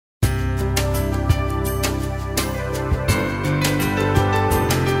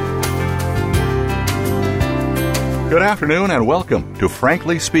Good afternoon and welcome to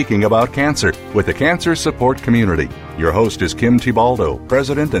Frankly Speaking About Cancer with the Cancer Support Community. Your host is Kim Thiboldeaux,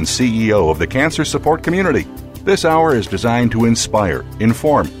 President and CEO of the Cancer Support Community. This hour is designed to inspire,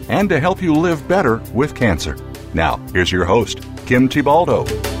 inform, and to help you live better with cancer. Now, here's your host, Kim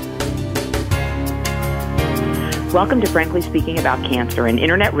Thiboldeaux. Welcome to Frankly Speaking About Cancer, an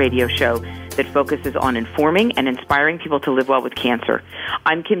internet radio show that focuses on informing and inspiring people to live well with cancer.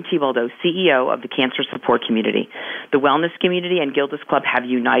 I'm Kim Thiboldeaux, CEO of the Cancer Support Community. The wellness community and Gilda's Club have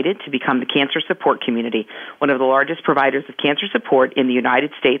united to become the Cancer Support Community, one of the largest providers of cancer support in the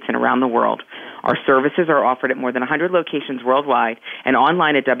United States and around the world. Our services are offered at more than 100 locations worldwide and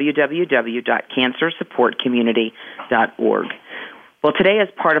online at www.cancersupportcommunity.org. Well, today, as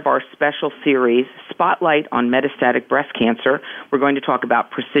part of our special series, Spotlight on Metastatic Breast Cancer, we're going to talk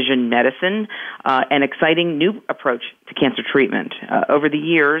about precision medicine, an exciting new approach to cancer treatment. Over the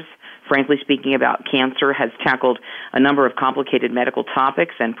years, Frankly Speaking About Cancer has tackled a number of complicated medical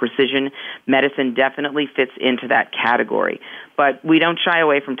topics, and precision medicine definitely fits into that category. But we don't shy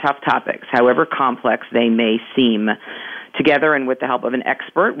away from tough topics, however complex they may seem. Together and with the help of an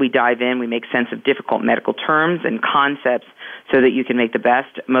expert, we dive in, we make sense of difficult medical terms and concepts so that you can make the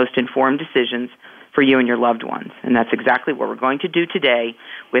best, most informed decisions for you and your loved ones. And that's exactly what we're going to do today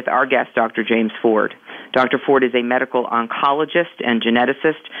with our guest, Dr. James Ford. Dr. Ford is a medical oncologist and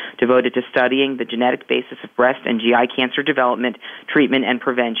geneticist devoted to studying the genetic basis of breast and GI cancer development, treatment, and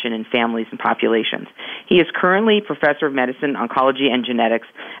prevention in families and populations. He is currently Professor of Medicine, Oncology, and Genetics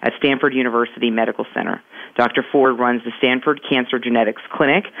at Stanford University Medical Center. Dr. Ford runs the Stanford Cancer Genetics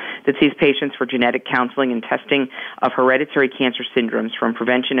Clinic that sees patients for genetic counseling and testing of hereditary cancer syndromes from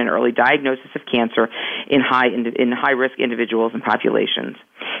prevention and early diagnosis of cancer in high-risk individuals and populations.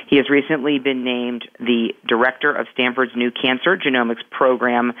 He has recently been named the director of Stanford's new Cancer Genomics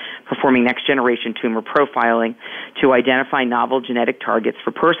Program, performing next-generation tumor profiling to identify novel genetic targets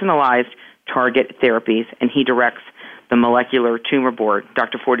for personalized target therapies, and he directs the Molecular Tumor Board.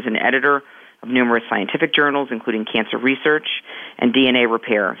 Dr. Ford is an editor of numerous scientific journals, including Cancer Research and DNA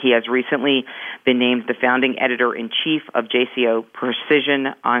Repair. He has recently been named the founding editor-in-chief of JCO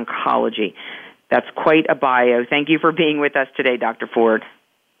Precision Oncology. That's quite a bio. Thank you for being with us today, Dr. Ford.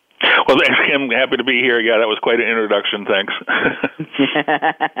 Well, thanks, Kim. Happy to be here. Yeah, that was quite an introduction. Thanks.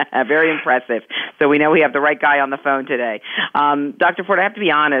 Very impressive. So we know we have the right guy on the phone today. Dr. Ford, I have to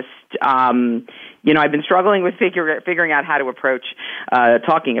be honest. I've been struggling with figuring out how to approach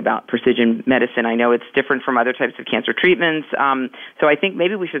talking about precision medicine. I know it's different from other types of cancer treatments. So I think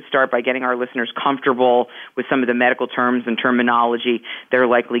maybe we should start by getting our listeners comfortable with some of the medical terms and terminology they're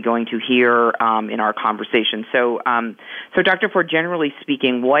likely going to hear in our conversation. So Dr. Ford, generally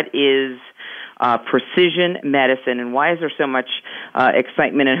speaking, what is precision medicine, and why is there so much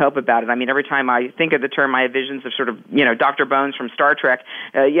excitement and hope about it? I mean, every time I think of the term, I have visions of sort of, Dr. Bones from Star Trek,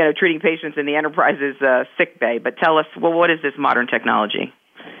 treating patients in the Enterprise's sick bay. But tell us, well, what is this modern technology?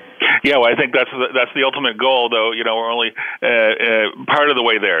 Yeah, well, I think that's the ultimate goal, though. We're only part of the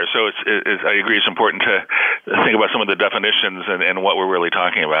way there. So I agree it's important to think about some of the definitions and what we're really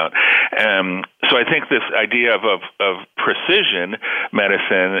talking about. So I think this idea of precision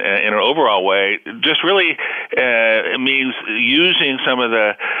medicine in an overall way just really means using some of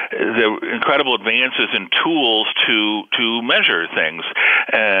the incredible advances in tools to measure things.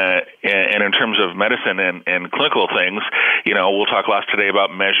 And in terms of medicine and clinical things, we'll talk lots today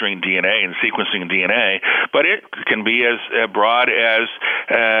about measuring DNA and sequencing DNA, but it can be as broad as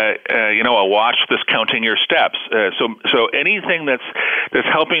a watch that's counting your steps. So anything that's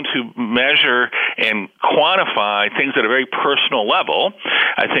helping to measure and quantify things at a very personal level,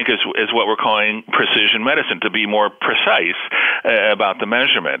 I think is what we're calling precision medicine, to be more precise about the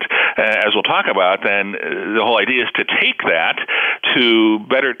measurement. As we'll talk about, then the whole idea is to take that to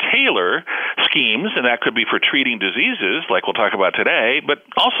better tailor schemes, and that could be for treating diseases, like we'll talk about today, but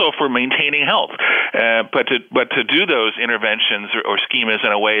also for maintaining health. But to do those interventions or schemas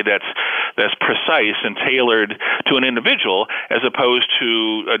in a way that's precise and tailored to an individual as opposed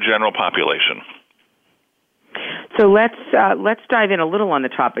to a general population. So let's dive in a little on the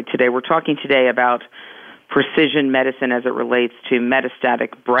topic today. We're talking today about precision medicine as it relates to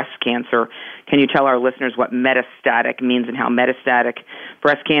metastatic breast cancer. Can you tell our listeners what metastatic means and how metastatic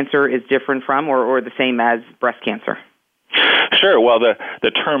breast cancer is different from or the same as breast cancer? Sure. Well,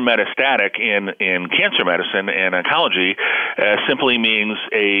 the term metastatic in cancer medicine and oncology simply means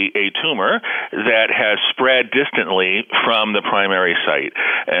a tumor that has spread distantly from the primary site.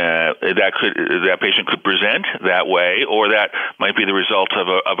 That patient could present that way, or that might be the result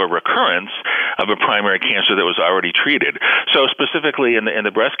of a recurrence of a primary cancer that was already treated. So specifically in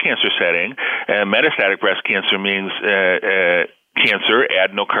the breast cancer setting, metastatic breast cancer means cancer,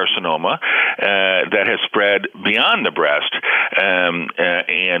 adenocarcinoma, that has spread beyond the breast and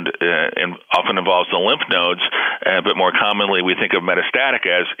often involves the lymph nodes, but more commonly we think of metastatic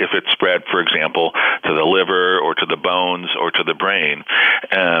as if it spread, for example, to the liver or to the bones or to the brain.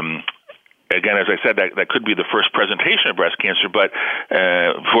 Again, as I said, that could be the first presentation of breast cancer, but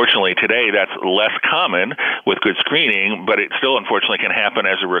fortunately today that's less common with good screening, but it still unfortunately can happen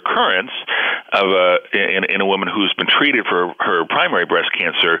as a recurrence in a woman who's been treated for her primary breast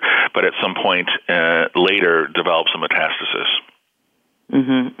cancer, but at some point later develops a metastasis.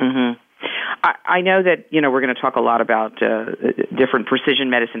 Mm-hmm, mm-hmm. I know that, we're going to talk a lot about different precision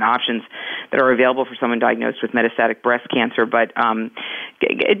medicine options that are available for someone diagnosed with metastatic breast cancer, but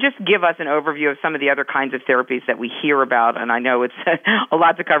just give us an overview of some of the other kinds of therapies that we hear about. And I know it's a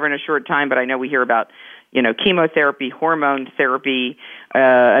lot to cover in a short time, but I know we hear about, chemotherapy, hormone therapy,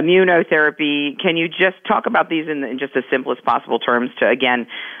 immunotherapy. Can you just talk about these in just the simplest possible terms to, again,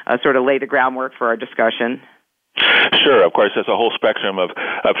 sort of lay the groundwork for our discussion? Sure. Of course, there's a whole spectrum of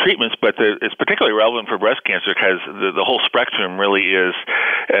treatments, but it's particularly relevant for breast cancer because the whole spectrum really is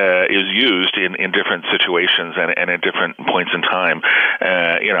used in different situations and at different points in time.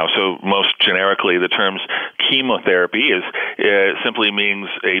 So most generically, the terms chemotherapy simply means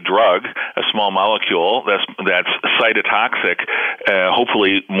a drug, a small molecule that's cytotoxic,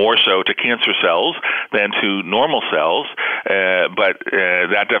 hopefully more so to cancer cells than to normal cells. But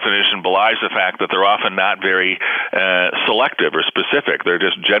that definition belies the fact that they're often not very selective or specific. They're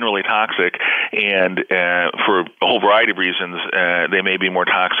just generally toxic, and for a whole variety of reasons, they may be more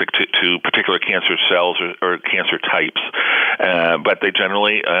toxic to particular cancer cells or cancer types. But they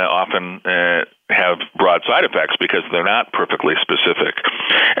generally often have broad side effects because they're not perfectly specific.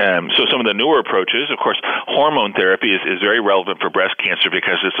 So some of the newer approaches, of course, hormone therapy is very relevant for breast cancer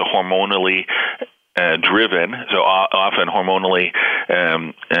because it's a hormonally driven, so often hormonally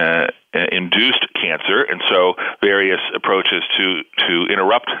induced cancer, and so various approaches to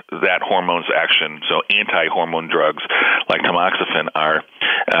interrupt that hormone's action. So anti-hormone drugs like tamoxifen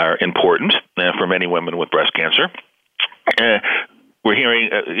are important for many women with breast cancer. We're hearing,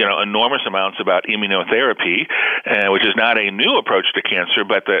 enormous amounts about immunotherapy, which is not a new approach to cancer,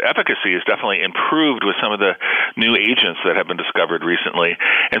 but the efficacy is definitely improved with some of the new agents that have been discovered recently.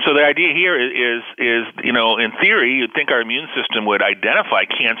 And so the idea here is in theory, you'd think our immune system would identify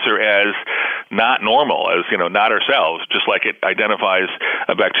cancer as not normal, as, not ourselves, just like it identifies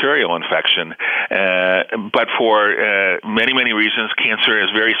a bacterial infection. But for many, many reasons, cancer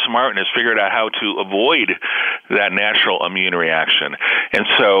is very smart and has figured out how to avoid that natural immune reaction. And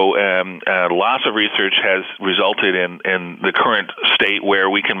so lots of research has resulted in the current state where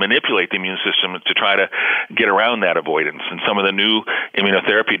we can manipulate the immune system to try to get around that avoidance. And some of the new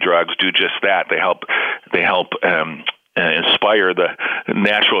immunotherapy drugs do just that. They help inspire the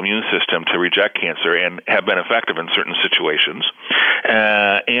natural immune system to reject cancer and have been effective in certain situations.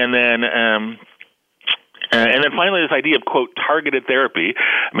 And then finally, this idea of, quote, targeted therapy.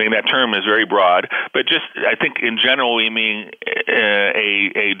 I mean, that term is very broad, but just I think in general we mean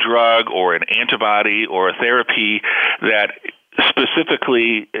a drug or an antibody or a therapy that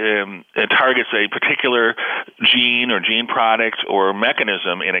specifically targets a particular gene or gene product or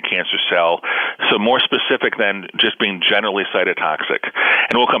mechanism in a cancer cell, so more specific than just being generally cytotoxic.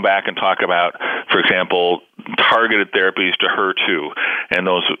 And we'll come back and talk about, for example, targeted therapies to HER2, and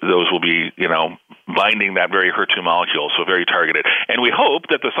those will be, binding that very HER2 molecule, so very targeted. And we hope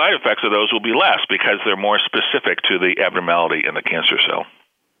that the side effects of those will be less because they're more specific to the abnormality in the cancer cell.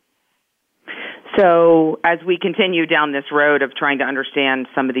 So as we continue down this road of trying to understand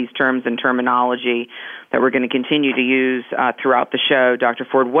some of these terms and terminology that we're going to continue to use throughout the show, Dr.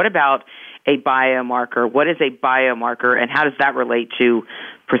 Ford, what about a biomarker? What is a biomarker, and how does that relate to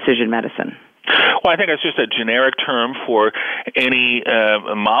precision medicine? Well, I think it's just a generic term for any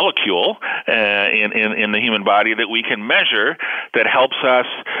molecule in the human body that we can measure that helps us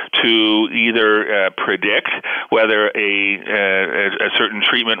to either predict whether a certain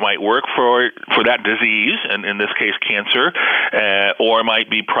treatment might work for that disease, and in this case cancer, or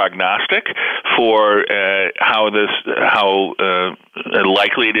might be prognostic for how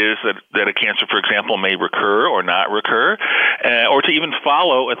likely it is that a cancer, for example, may recur or not recur, or to even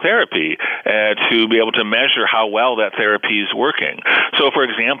follow a therapy. to be able to measure how well that therapy is working. So, for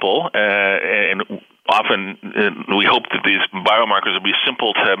example, and often we hope that these biomarkers will be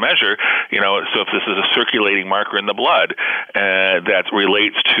simple to measure, so if this is a circulating marker in the blood that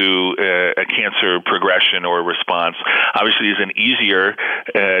relates to a cancer progression or response, obviously is an easier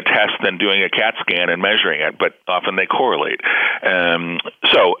test than doing a CAT scan and measuring it, but often they correlate.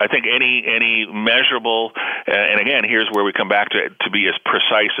 So I think any measurable, and again, here's where we come back to be as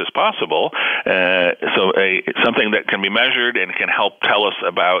precise as possible, something that can be measured and can help tell us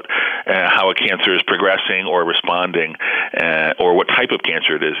about how a cancer is progressing or responding, or what type of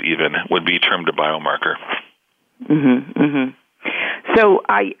cancer it is even, would be termed a biomarker. Mm-hmm, mm-hmm. So,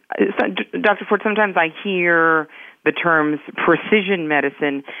 Dr. Ford, sometimes I hear the terms precision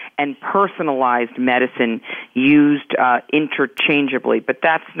medicine and personalized medicine used interchangeably, but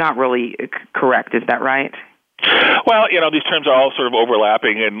that's not really correct. Is that right? Well, these terms are all sort of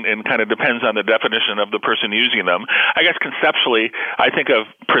overlapping and kind of depends on the definition of the person using them. I guess conceptually, I think of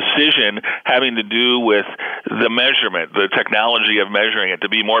precision having to do with the measurement, the technology of measuring it, to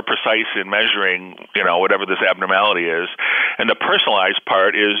be more precise in measuring, whatever this abnormality is. And the personalized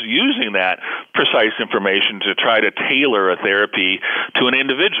part is using that precise information to try to tailor a therapy to an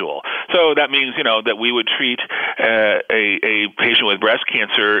individual. So that means, that we would treat a patient with breast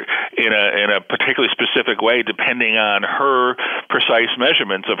cancer in a particularly specific way, depending on her precise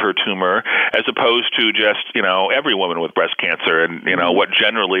measurements of her tumor, as opposed to just, every woman with breast cancer and, what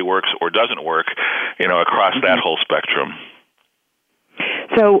generally works or doesn't work, across that whole spectrum.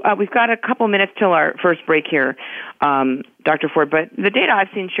 So we've got a couple minutes till our first break here, Dr. Ford, but the data I've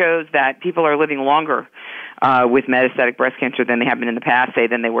seen shows that people are living longer with metastatic breast cancer than they have been in the past, say,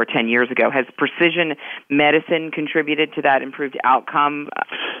 than they were 10 years ago. Has precision medicine contributed to that improved outcome?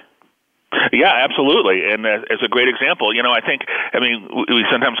 Yeah, absolutely. And as a great example, we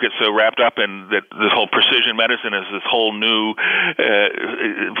sometimes get so wrapped up in that this whole precision medicine is this whole new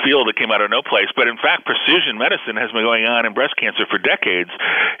field that came out of no place. But in fact, precision medicine has been going on in breast cancer for decades.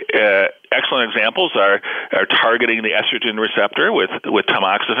 Excellent examples are targeting the estrogen receptor with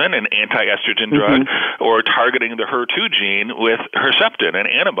tamoxifen, an anti-estrogen drug, or targeting the HER2 gene with Herceptin, an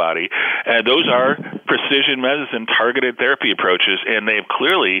antibody. Those are precision medicine targeted therapy approaches, and they've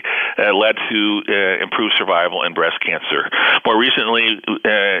clearly led to improved survival in breast cancer. More recently,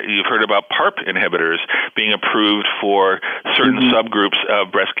 you've heard about PARP inhibitors being approved for certain subgroups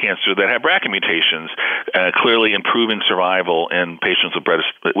of breast cancer that have BRCA mutations, clearly improving survival in patients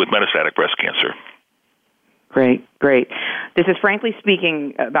with metastatic breast cancer. Great. This is Frankly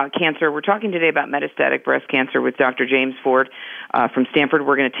Speaking about cancer. We're talking today about metastatic breast cancer with Dr. James Ford from Stanford.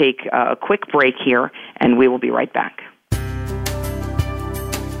 We're going to take a quick break here, and we will be right back.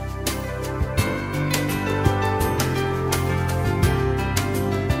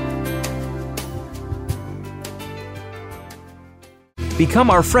 Become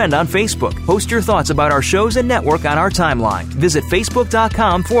our friend on Facebook. Post your thoughts about our shows and network on our timeline. Visit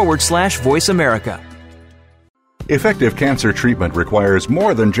Facebook.com/Voice America. Effective cancer treatment requires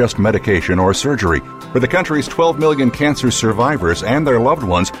more than just medication or surgery. For the country's 12 million cancer survivors and their loved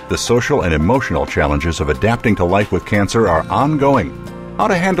ones, the social and emotional challenges of adapting to life with cancer are ongoing. How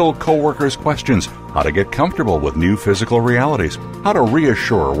to handle coworkers' questions, how to get comfortable with new physical realities, how to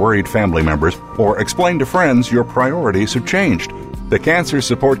reassure worried family members, or explain to friends your priorities have changed. The Cancer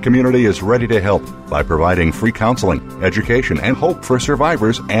Support Community is ready to help by providing free counseling, education, and hope for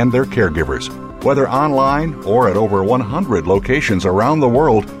survivors and their caregivers. Whether online or at over 100 locations around the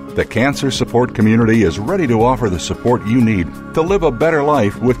world, the Cancer Support Community is ready to offer the support you need to live a better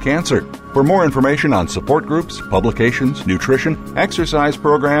life with cancer. For more information on support groups, publications, nutrition, exercise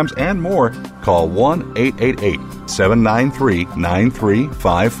programs, and more, call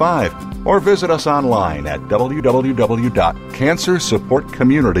 1-888-793-9355 or visit us online at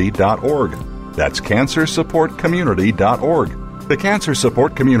www.cancersupportcommunity.org. That's cancersupportcommunity.org. The Cancer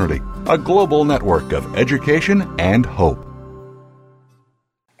Support Community, a global network of education and hope.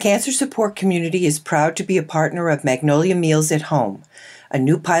 Cancer Support Community is proud to be a partner of Magnolia Meals at Home, a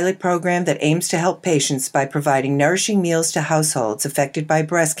new pilot program that aims to help patients by providing nourishing meals to households affected by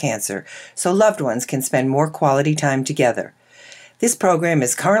breast cancer so loved ones can spend more quality time together. This program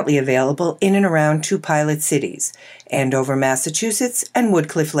is currently available in and around 2 pilot cities, Andover, Massachusetts, and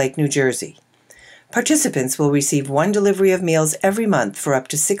Woodcliff Lake, New Jersey. Participants will receive 1 delivery of meals every month for up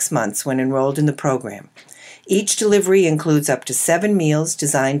to 6 months when enrolled in the program. Each delivery includes up to 7 meals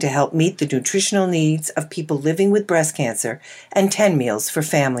designed to help meet the nutritional needs of people living with breast cancer and 10 meals for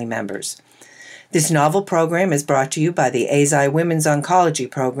family members. This novel program is brought to you by the Eisai Women's Oncology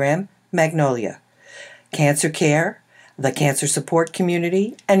Program, Magnolia. Cancer care, the Cancer Support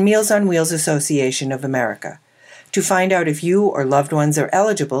Community, and Meals on Wheels Association of America. To find out if you or loved ones are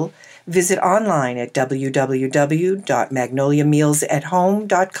eligible, visit online at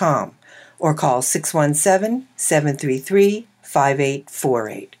www.magnoliamealsathome.com or call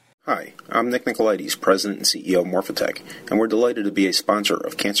 617-733-5848. Hi, I'm Nick Nicolaides, President and CEO of Morphotek, and we're delighted to be a sponsor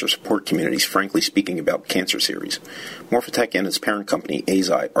of Cancer Support Community's Frankly Speaking About Cancer series. Morphotek and its parent company,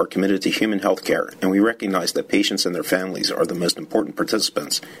 Eisai, are committed to human health care, and we recognize that patients and their families are the most important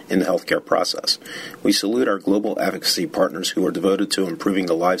participants in the healthcare process. We salute our global advocacy partners who are devoted to improving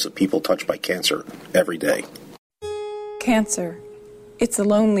the lives of people touched by cancer every day. Cancer. It's a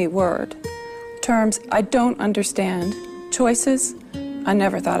lonely word. Terms I don't understand. Choices I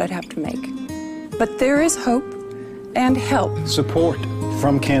never thought I'd have to make. But there is hope and help. Support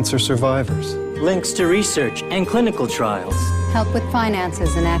from cancer survivors. Links to research and clinical trials. Help with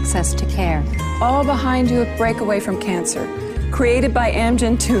finances and access to care. All behind you at Breakaway from Cancer, created by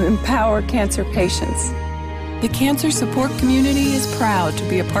Amgen to empower cancer patients. The Cancer Support Community is proud to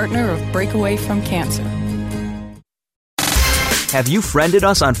be a partner of Breakaway from Cancer. Have you friended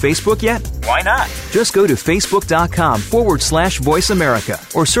us on Facebook yet? Why not? Just go to facebook.com/Voice America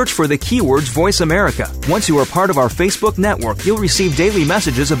or search for the keywords Voice America. Once you are part of our Facebook network, you'll receive daily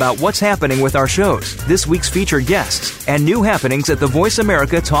messages about what's happening with our shows, this week's featured guests, and new happenings at the Voice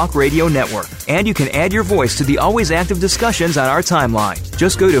America Talk Radio Network. And you can add your voice to the always active discussions on our timeline.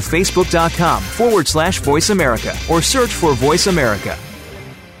 Just go to facebook.com/Voice America or search for Voice America.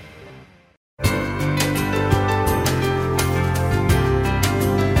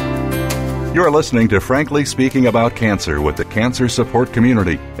 You're listening to Frankly Speaking About Cancer with the Cancer Support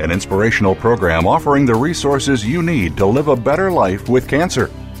Community, an inspirational program offering the resources you need to live a better life with cancer.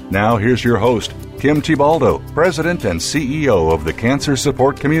 Now here's your host, Kim Thiboldeaux, President and CEO of the Cancer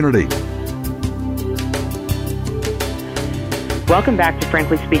Support Community. Welcome back to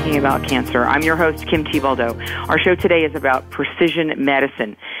Frankly Speaking About Cancer. I'm your host, Kim Thiboldeaux. Our show today is about precision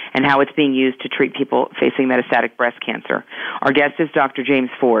medicine and how it's being used to treat people facing metastatic breast cancer. Our guest is Dr. James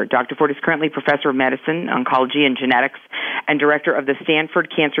Ford. Dr. Ford is currently Professor of Medicine, Oncology, and Genetics and Director of the Stanford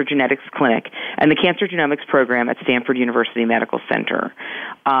Cancer Genetics Clinic and the Cancer Genomics Program at Stanford University Medical Center.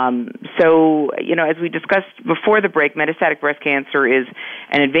 As we discussed before the break, metastatic breast cancer is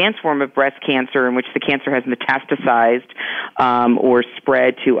an advanced form of breast cancer in which the cancer has metastasized or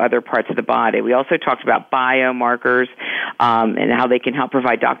spread to other parts of the body. We also talked about biomarkers and how they can help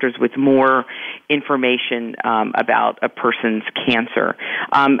provide doctors with more information about a person's cancer.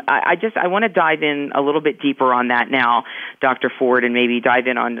 I want to dive in a little bit deeper on that now, Dr. Ford, and maybe dive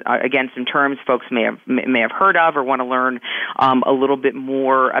in on again some terms folks may have heard of or want to learn a little bit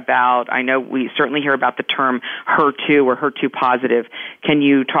more about. I know we certainly hear about the term HER2 or HER2 positive. Can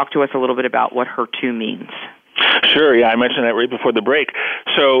you talk to us a little bit about what HER2 means? Sure, yeah, I mentioned that right before the break.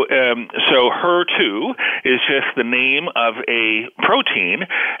 So HER2 is just the name of a protein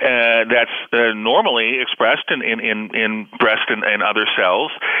that's normally expressed in breast and other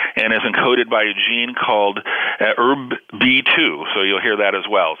cells and is encoded by a gene called ERB-B2. So you'll hear that as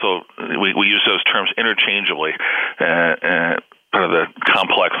well. So we use those terms interchangeably. Part of the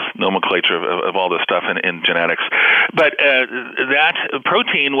complex nomenclature of all this stuff in genetics. But that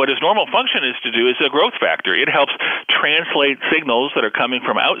protein, what its normal function is to do is a growth factor. It helps translate signals that are coming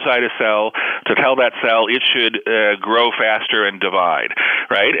from outside a cell to tell that cell it should grow faster and divide,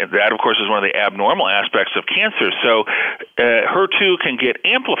 right? And that, of course, is one of the abnormal aspects of cancer. So HER2 can get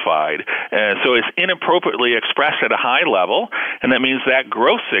amplified, so it's inappropriately expressed at a high level, and that means that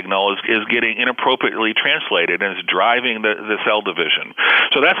growth signal is getting inappropriately translated and is driving the cell division.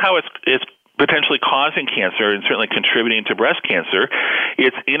 So that's how it's potentially causing cancer and certainly contributing to breast cancer.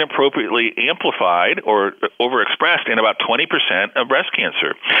 It's inappropriately amplified or overexpressed in about 20% of breast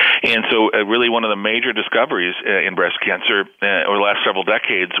cancer. And so really one of the major discoveries in breast cancer over the last several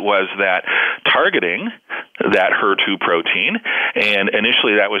decades was that targeting that HER2 protein, and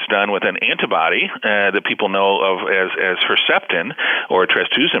initially that was done with an antibody that people know of as Herceptin, or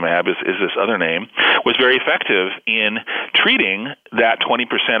trastuzumab is this other name, was very effective in treating that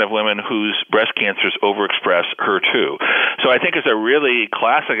 20% of women whose breast cancers overexpress HER2. So I think it's a really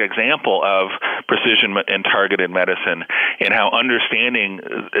classic example of precision and targeted medicine and how understanding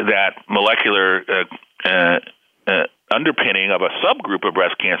that molecular underpinning of a subgroup of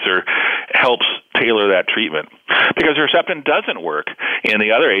breast cancer helps tailor that treatment. Because Herceptin doesn't work in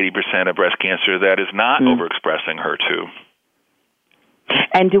the other 80% of breast cancer that is not overexpressing HER2.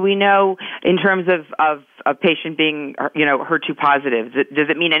 And do we know, in terms of a patient being, HER2 positive, does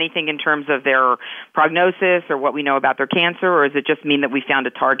it mean anything in terms of their prognosis or what we know about their cancer, or does it just mean that we found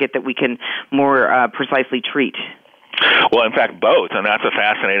a target that we can more precisely treat? Well, in fact, both, and that's a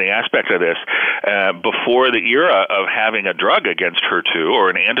fascinating aspect of this. Before the era of having a drug against HER2 or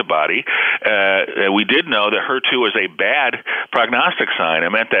an antibody, we did know that HER2 was a bad prognostic sign.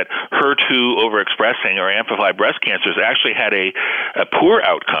 It meant that HER2 overexpressing or amplified breast cancers actually had a poor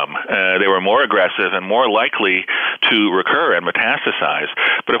outcome. They were more aggressive and more likely to recur and metastasize.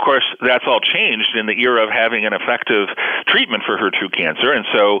 But of course, that's all changed in the era of having an effective treatment for HER2 cancer, and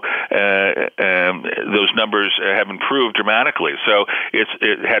so those numbers have improved dramatically. So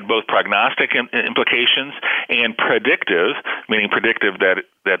it had both prognostic implications and predictive, meaning predictive that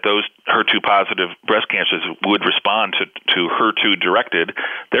those HER2-positive breast cancers would respond to HER2-directed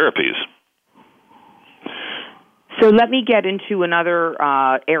therapies. So let me get into another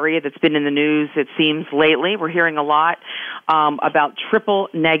area that's been in the news, it seems, lately. We're hearing a lot about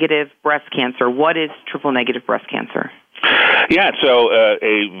triple-negative breast cancer. What is triple-negative breast cancer? Yeah, so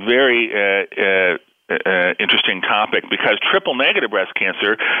a very interesting topic, because triple-negative breast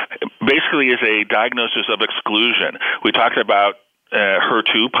cancer basically is a diagnosis of exclusion. We talked about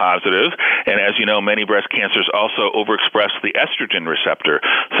HER2 positive, and as you know, many breast cancers also overexpress the estrogen receptor,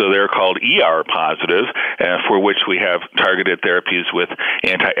 so they're called ER positive, for which we have targeted therapies with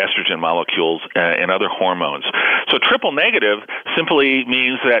anti-estrogen molecules and other hormones. So triple negative simply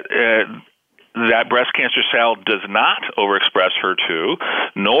means that breast cancer cell does not overexpress HER2,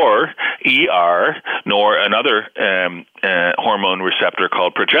 nor ER, nor another hormone receptor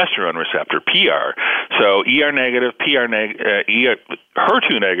called progesterone receptor, PR. So ER negative,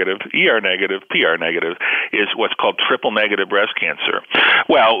 HER2 negative, ER negative, PR negative is what's called triple negative breast cancer.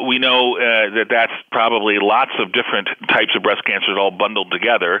 Well, we know that that's probably lots of different types of breast cancers all bundled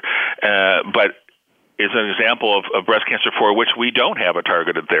together, but is an example of breast cancer for which we don't have a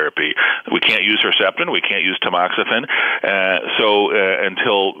targeted therapy. We can't use Herceptin, we can't use tamoxifen. So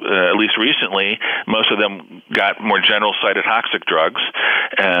until at least recently, most of them got more general cytotoxic drugs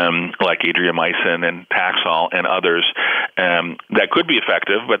like adriamycin and Taxol and others that could be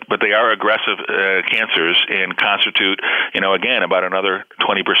effective, but they are aggressive cancers and constitute, again, about another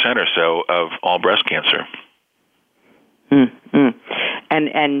 20% or so of all breast cancer. Mm-hmm.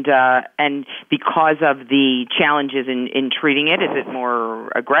 And because of the challenges in treating it, is it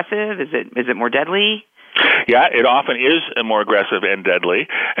more aggressive? Is it more deadly? Yeah, it often is more aggressive and deadly,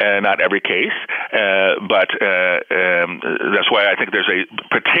 not every case, but that's why I think there's a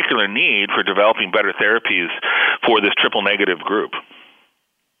particular need for developing better therapies for this triple-negative group.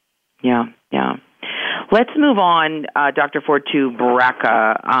 Yeah. Let's move on, Dr. Ford, to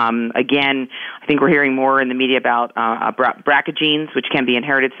BRCA. Again, I think we're hearing more in the media about BRCA genes, which can be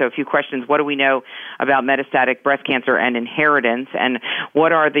inherited. So a few questions. What do we know about metastatic breast cancer and inheritance? And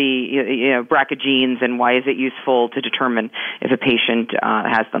what are the BRCA genes, and why is it useful to determine if a patient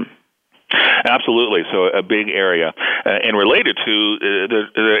has them? Absolutely. So a big area, and related to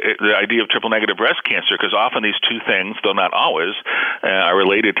the idea of triple-negative breast cancer, because often these two things, though not always, are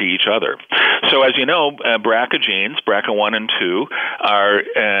related to each other. So as you know, BRCA genes, BRCA1 and 2, are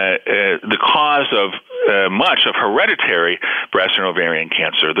the cause of much of hereditary breast and ovarian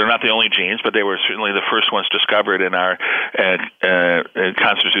cancer. They're not the only genes, but they were certainly the first ones discovered and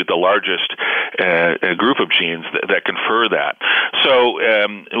constitute the largest group of genes that confer that. So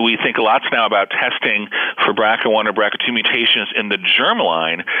we think lots now about testing for BRCA1 or BRCA2 mutations in the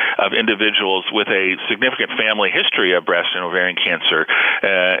germline of individuals with a significant family history of breast and ovarian cancer.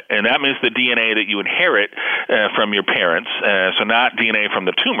 And that means the DNA that you inherit from your parents, so not DNA from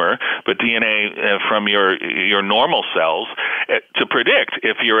the tumor, but DNA from your normal cells, to predict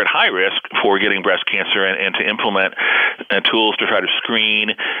if you're at high risk for getting breast cancer and to implement tools to try to screen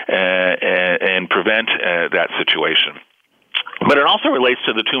and prevent that situation. But it also relates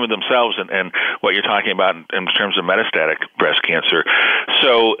to the tumor themselves and what you're talking about in terms of metastatic breast cancer.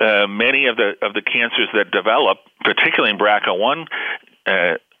 So many of the cancers that develop, particularly in BRCA1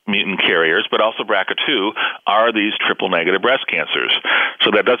 mutant carriers, but also BRCA2, are these triple-negative breast cancers.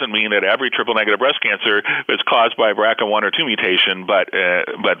 So that doesn't mean that every triple-negative breast cancer is caused by BRCA1 or 2 mutation, but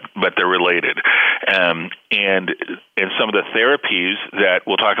they're related. And some of the therapies that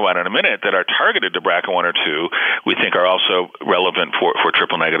we'll talk about in a minute that are targeted to BRCA1 or 2, we think are also relevant for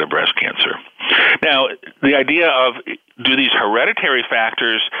triple-negative breast cancer. Now, the idea of do these hereditary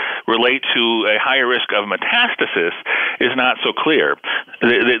factors relate to a higher risk of metastasis is not so clear.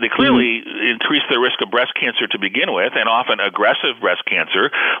 They clearly increase the risk of breast cancer to begin with, and often aggressive breast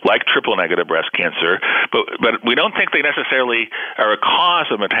cancer, like triple-negative breast cancer, but we don't think they necessarily are a cause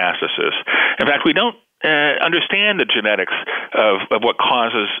of metastasis. In fact, we don't understand the genetics of what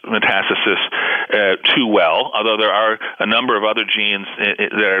causes metastasis too well, although there are a number of other genes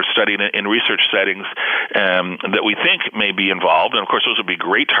that are studied in research settings that we think may be involved. And, of course, those would be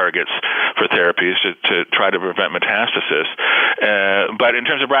great targets for therapies to try to prevent metastasis. But in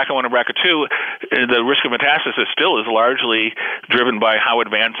terms of BRCA1 and BRCA2, the risk of metastasis still is largely driven by how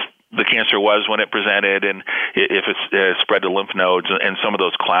advanced the cancer was when it presented and if it's spread to lymph nodes and some of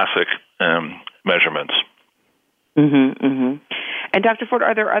those classic measurements. And Dr. Ford,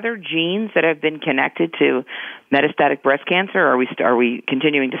 are there other genes that have been connected to metastatic breast cancer? Are we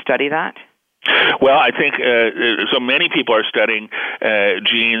continuing to study that? Well, I think so many people are studying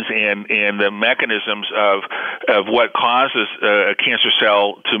genes and the mechanisms of what causes a cancer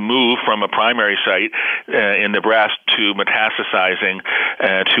cell to move from a primary site in the breast to metastasizing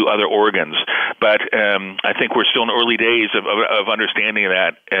to other organs. But I think we're still in early days of understanding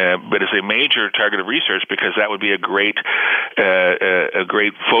that. But it's a major target of research because that would be a great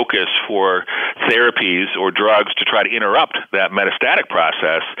focus for therapies or drugs to try to interrupt that metastatic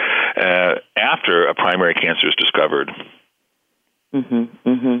process after a primary cancer is discovered.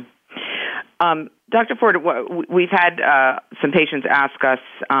 Dr. Ford, we've had some patients ask us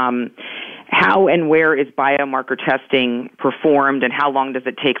how and where is biomarker testing performed and how long does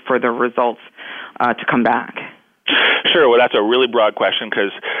it take for the results to come back? Sure. Well, that's a really broad question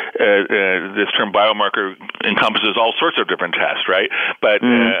because this term biomarker encompasses all sorts of different tests, right? But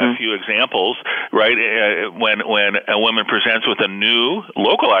a few examples, right? When a woman presents with a new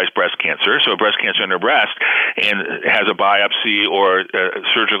localized breast cancer, so a breast cancer in her breast, and has a biopsy or a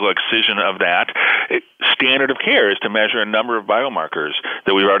surgical excision of that, standard of care is to measure a number of biomarkers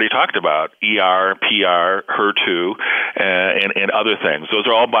that we've already talked about, ER, PR, HER2, and other things. Those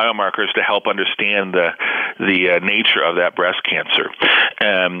are all biomarkers to help understand the nature of that breast cancer.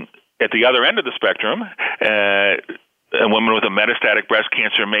 At the other end of the spectrum, a woman with a metastatic breast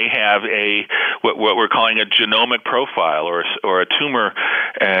cancer may have what we're calling a genomic profile or a tumor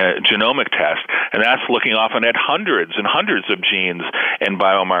genomic test, and that's looking often at hundreds and hundreds of genes and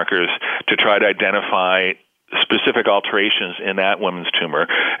biomarkers to try to identify specific alterations in that woman's tumor.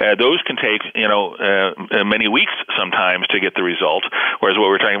 Those can take, many weeks sometimes to get the result, whereas what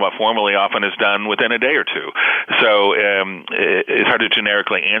we're talking about formally often is done within a day or two. So it's hard to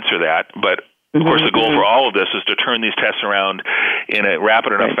generically answer that, but of course, the goal for all of this is to turn these tests around in a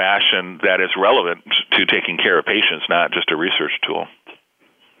rapid enough fashion that is relevant to taking care of patients, not just a research tool.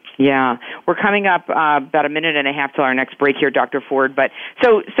 Yeah, we're coming up about a minute and a half till our next break here, Dr. Ford. But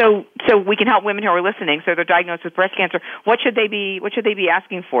so we can help women who are listening. So they're diagnosed with breast cancer. What should they be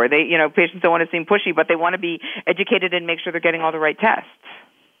asking for? Patients don't want to seem pushy, but they want to be educated and make sure they're getting all the right tests.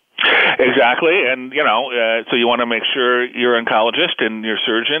 Exactly, and so you want to make sure your oncologist and your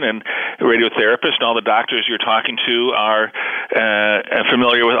surgeon and radiotherapist and all the doctors you're talking to are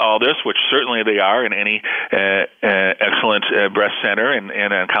familiar with all this, which certainly they are in any excellent breast center and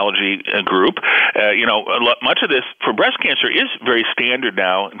oncology group. Much of this for breast cancer is very standard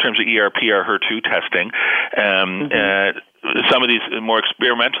now in terms of ER, PR, HER2 testing. Some of these more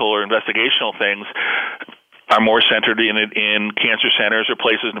experimental or investigational things are more centered in cancer centers or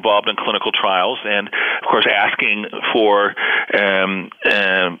places involved in clinical trials, and of course asking for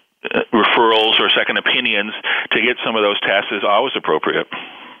referrals or second opinions to get some of those tests is always appropriate.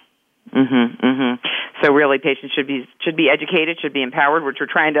 So really, patients should be educated, should be empowered, which we're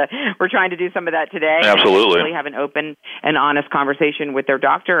trying to do some of that today. Absolutely, and really have an open and honest conversation with their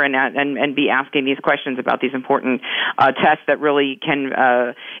doctor and be asking these questions about these important tests that really can,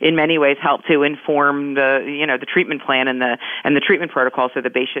 in many ways, help to inform the treatment plan and the treatment protocol, so the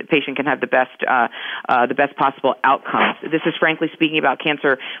patient can have the best possible outcomes. This is Frankly Speaking About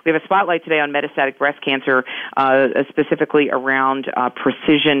Cancer. We have a spotlight today on metastatic breast cancer, specifically around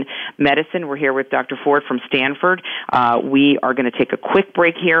precision medicine. We're here with Dr. Ford from Stanford. We are going to take a quick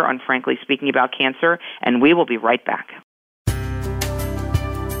break here on Frankly Speaking About Cancer, and we will be right back.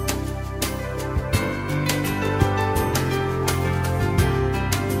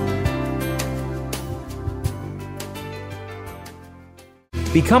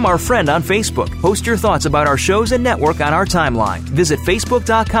 Become our friend on Facebook. Post your thoughts about our shows and network on our timeline. Visit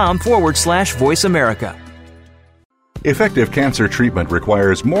facebook.com/Voice America. Effective cancer treatment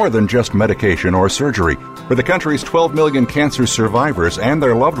requires more than just medication or surgery. For the country's 12 million cancer survivors and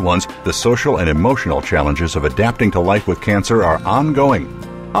their loved ones, the social and emotional challenges of adapting to life with cancer are ongoing.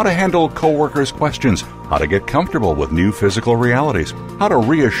 How to handle coworkers' questions, how to get comfortable with new physical realities, how to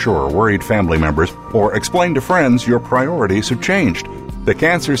reassure worried family members, or explain to friends your priorities have changed. The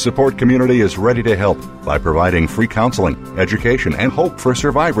cancer support community is ready to help by providing free counseling, education, and hope for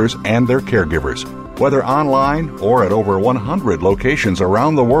survivors and their caregivers. Whether online or at over 100 locations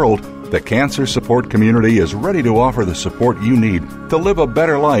around the world, the Cancer Support Community is ready to offer the support you need to live a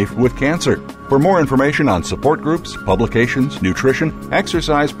better life with cancer. For more information on support groups, publications, nutrition,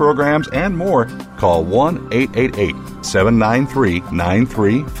 exercise programs, and more, call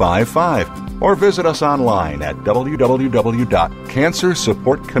 1-888-793-9355 or visit us online at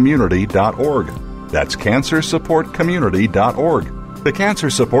www.cancersupportcommunity.org. That's cancersupportcommunity.org. The Cancer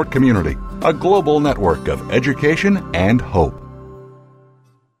Support Community, a global network of education and hope.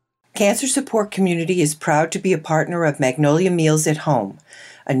 Cancer Support Community is proud to be a partner of Magnolia Meals at Home,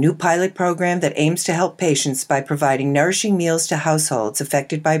 a new pilot program that aims to help patients by providing nourishing meals to households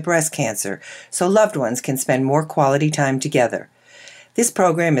affected by breast cancer so loved ones can spend more quality time together. This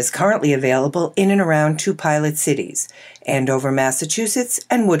program is currently available in and around 2 pilot cities, Andover, Massachusetts,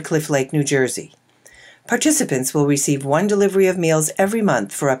 and Woodcliff Lake, New Jersey. Participants will receive 1 delivery of meals every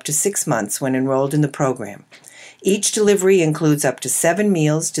month for up to 6 months when enrolled in the program. Each delivery includes up to 7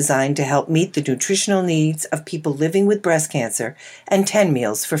 meals designed to help meet the nutritional needs of people living with breast cancer and 10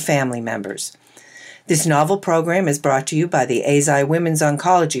 meals for family members. This novel program is brought to you by the AZI Women's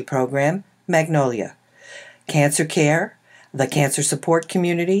Oncology Program, Magnolia, Cancer Care, the Cancer Support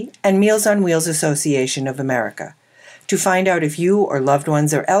Community, and Meals on Wheels Association of America. To find out if you or loved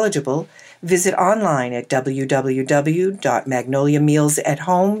ones are eligible, visit online at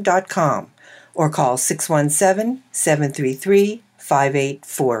www.magnoliamealsathome.com or call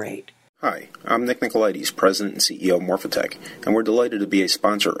 617-733-5848. Hi, I'm Nick Nicolaides, President and CEO of Morphotek, and we're delighted to be a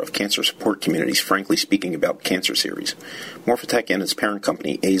sponsor of Cancer Support Community's Frankly Speaking About Cancer series. Morphotek and its parent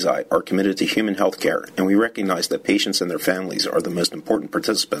company, AZI, are committed to human health care, and we recognize that patients and their families are the most important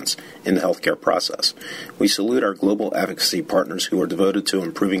participants in the healthcare process. We salute our global advocacy partners who are devoted to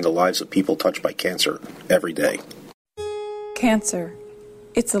improving the lives of people touched by cancer every day. Cancer.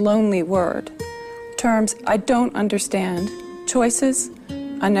 It's a lonely word. Terms I don't understand. Choices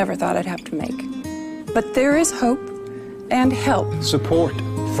I never thought I'd have to make. But there is hope and help. Support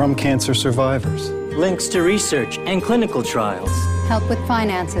from cancer survivors. Links to research and clinical trials. Help with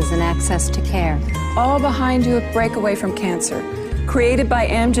finances and access to care. All behind you at Breakaway from Cancer, created by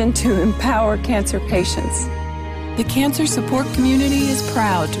Amgen to empower cancer patients. The Cancer Support Community is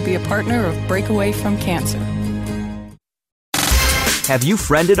proud to be a partner of Breakaway from Cancer. Have you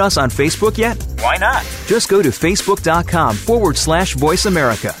friended us on Facebook yet? Why not? Just go to facebook.com/Voice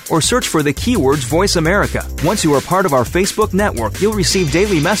America or search for the keywords Voice America. Once you are part of our Facebook network, you'll receive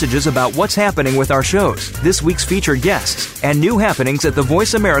daily messages about what's happening with our shows, this week's featured guests, and new happenings at the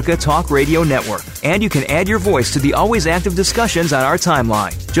Voice America Talk Radio Network. And you can add your voice to the always active discussions on our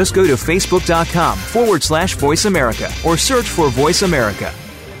timeline. Just go to facebook.com/Voice America or search for Voice America.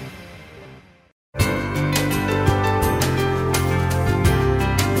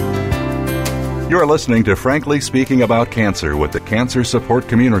 You're listening to Frankly Speaking About Cancer with the Cancer Support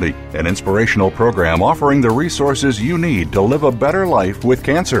Community, an inspirational program offering the resources you need to live a better life with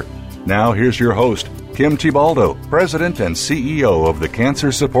cancer. Now here's your host, Kim Thiboldeaux, President and CEO of the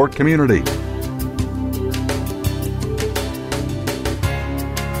Cancer Support Community.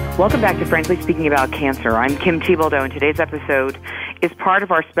 Welcome back to Frankly Speaking About Cancer. I'm Kim Thiboldeaux, and today's episode is part of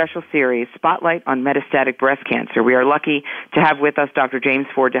our special series, Spotlight on Metastatic Breast Cancer. We are lucky to have with us Dr. James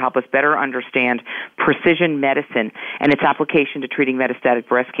Ford to help us better understand precision medicine and its application to treating metastatic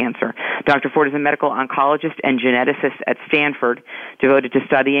breast cancer. Dr. Ford is a medical oncologist and geneticist at Stanford, devoted to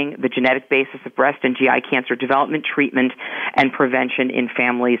studying the genetic basis of breast and GI cancer development, treatment, and prevention in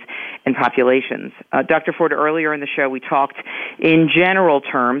families and populations. Dr. Ford, earlier in the show, we talked in general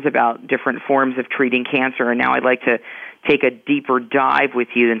terms about different forms of treating cancer, and now I'd like to take a deeper dive with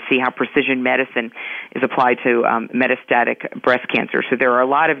you and see how precision medicine is applied to metastatic breast cancer. So there are a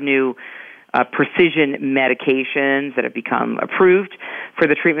lot of new precision medications that have become approved for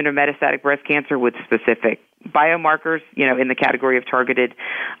the treatment of metastatic breast cancer with specific biomarkers, in the category of targeted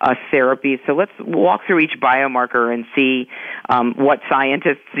therapies. So let's walk through each biomarker and see what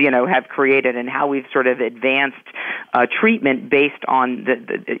scientists, have created and how we've sort of advanced treatment based on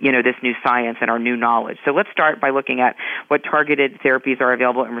this new science and our new knowledge. So let's start by looking at what targeted therapies are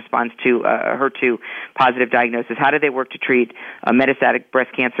available in response to HER2 positive diagnosis. How do they work to treat metastatic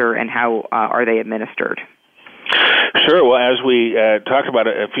breast cancer, and how are they administered? Sure. Well, as we talked about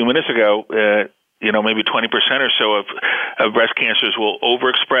a few minutes ago, maybe 20% or so of breast cancers will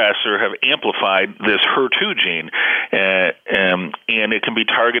overexpress or have amplified this HER2 gene, and it can be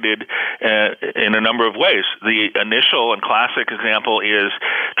targeted in a number of ways. The initial and classic example is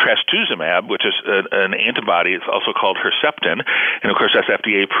trastuzumab, which is an antibody. It's also called Herceptin, and of course that's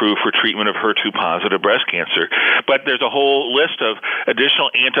FDA approved for treatment of HER2-positive breast cancer. But there's a whole list of additional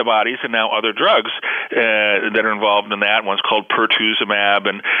antibodies and now other drugs that are involved in that. One's called pertuzumab,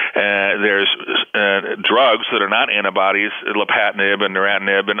 and there's drugs that are not antibodies, lapatinib and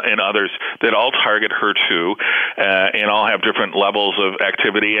neratinib and others that all target HER2 and all have different levels of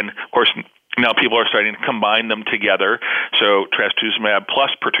activity. And of course, now people are starting to combine them together. So trastuzumab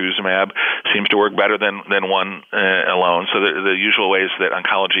plus pertuzumab seems to work better than one alone. So the usual ways that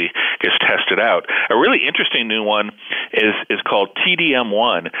oncology gets tested out. A really interesting new one is called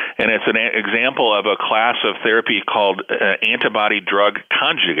TDM1, and it's an example of a class of therapy called antibody drug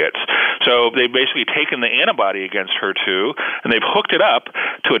conjugates. So they've basically taken the antibody against HER2 and they've hooked it up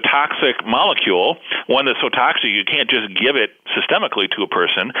to a toxic molecule, one that's so toxic you can't just give it systemically to a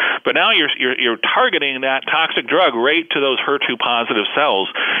person, but now you're targeting that toxic drug right to those HER2-positive cells,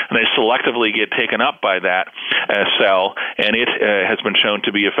 and they selectively get taken up by that cell, and it has been shown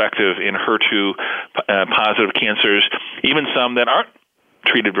to be effective in HER2-positive cancers, even some that aren't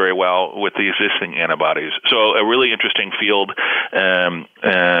treated very well with the existing antibodies. So a really interesting field and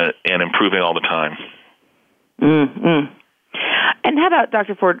improving all the time. Mm-hmm. And how about,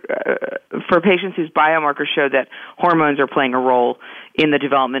 Dr. Ford, for patients whose biomarkers show that hormones are playing a role in the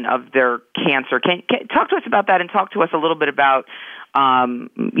development of their cancer? Can talk to us about that, and talk to us a little bit about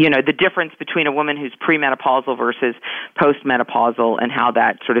the difference between a woman who's premenopausal versus postmenopausal and how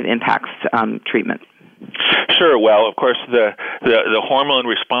that sort of impacts treatment. Sure. Well, of course, the hormone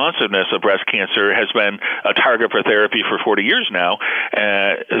responsiveness of breast cancer has been a target for therapy for 40 years now.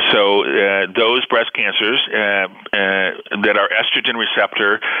 So those breast cancers that are estrogen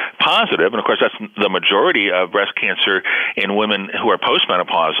receptor positive, and of course that's the majority of breast cancer in women who are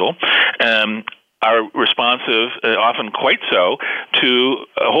postmenopausal, are responsive, often quite so, to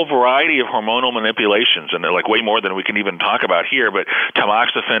a whole variety of hormonal manipulations, and they're like way more than we can even talk about here. But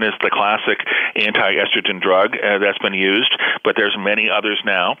tamoxifen is the classic anti-estrogen drug that's been used, but there's many others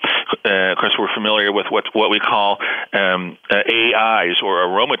now. Of course, we're familiar with what we call AIs, or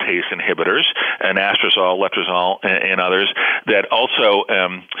aromatase inhibitors, anastrozole, letrozole, and others that also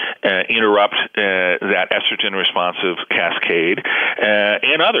interrupt that estrogen-responsive cascade,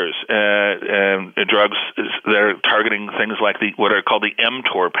 and others. Drugs that are targeting things like what are called the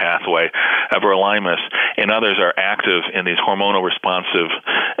mTOR pathway, everolimus, and others are active in these hormonal responsive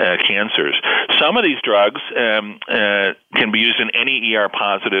cancers. Some of these drugs can be used in any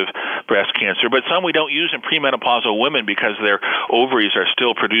ER-positive breast cancer, but some we don't use in premenopausal women because their ovaries are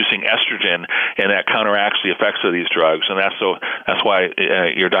still producing estrogen, and that counteracts the effects of these drugs. And that's why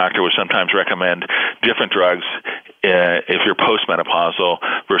your doctor would sometimes recommend different drugs if you're postmenopausal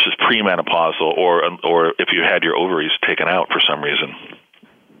versus premenopausal, or if you had your ovaries taken out for some reason.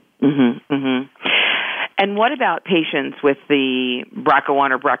 Mm-hmm, mm-hmm. And what about patients with the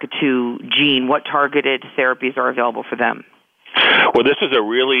BRCA1 or BRCA2 gene? What targeted therapies are available for them? Well, this is a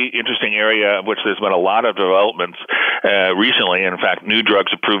really interesting area of which there's been a lot of developments recently. In fact, new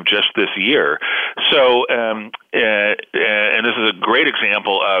drugs approved just this year. So, and this is a great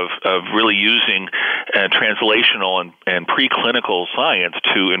example of really using translational and preclinical science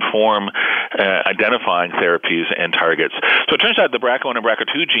to inform identifying therapies and targets. So it turns out the BRCA1 and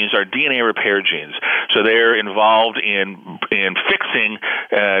BRCA2 genes are DNA repair genes. So they're involved in fixing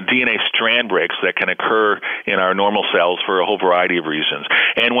DNA strand breaks that can occur in our normal cells for a whole variety of reasons.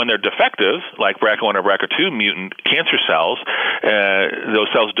 And when they're defective, like BRCA1 or BRCA2 mutant cancer cells, those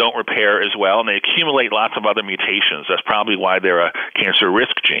cells don't repair as well, and they accumulate lots of other mutations. That's probably why they're a cancer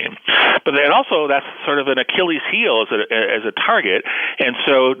risk gene. But then also, that's sort of an Achilles heel as a target, and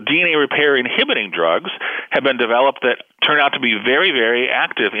so DNA repair inhibiting drugs have been developed that turn out to be very, very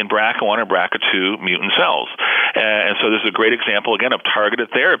active in BRCA1 or BRCA2 mutant cells. And so this is a great example, again, of targeted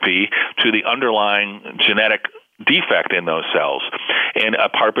therapy to the underlying genetic defect in those cells. And a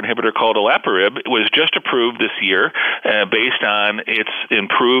PARP inhibitor called olaparib was just approved this year based on its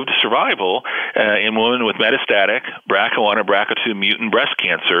improved survival in women with metastatic BRCA1 or BRCA2 mutant breast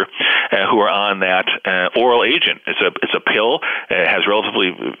cancer who are on that oral agent. It's a pill. It has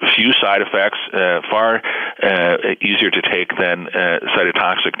relatively few side effects, far easier to take than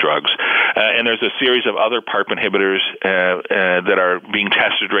cytotoxic drugs. And there's a series of other PARP inhibitors that are being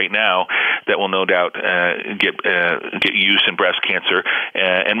tested right now that will no doubt get use in breast cancer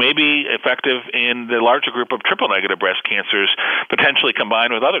and may be effective in the larger group of triple-negative breast cancers, potentially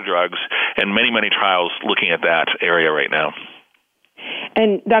combined with other drugs, and many, many trials looking at that area right now.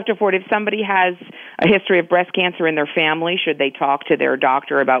 And Dr. Ford, if somebody has a history of breast cancer in their family, should they talk to their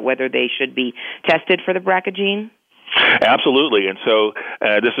doctor about whether they should be tested for the BRCA gene? Absolutely, and so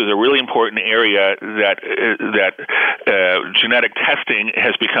this is a really important area that genetic testing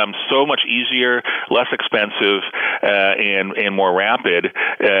has become so much easier, less expensive, and more rapid.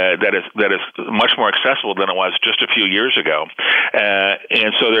 That is much more accessible than it was just a few years ago.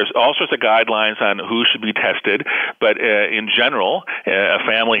 And so there's all sorts of guidelines on who should be tested, but in general, a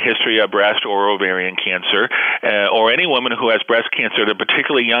family history of breast or ovarian cancer, or any woman who has breast cancer at a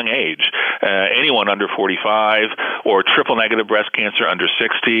particularly young age, anyone under 45, or triple-negative breast cancer under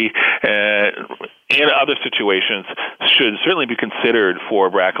 60, in other situations, should certainly be considered for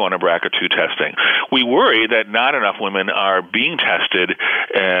BRCA1 and BRCA2 testing. We worry that not enough women are being tested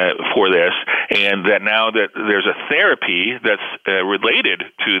for this, and that now that there's a therapy that's related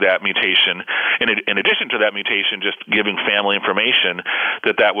to that mutation, in addition to that mutation, just giving family information,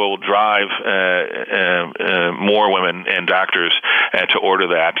 that will drive more women and doctors to order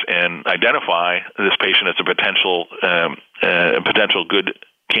that and identify this patient as a potential good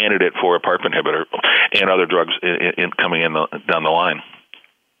candidate for a PARP inhibitor and other drugs coming in down the line.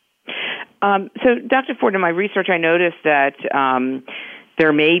 So, Dr. Ford, in my research, I noticed that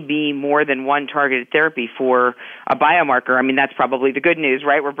there may be more than one targeted therapy for a biomarker. I mean, that's probably the good news,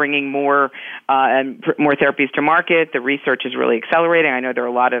 right? We're bringing more therapies to market. The research is really accelerating. I know there are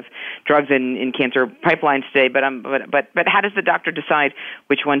a lot of drugs in cancer pipelines today, but how does the doctor decide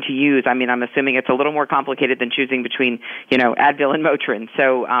which one to use? I mean, I'm assuming it's a little more complicated than choosing between, Advil and Motrin.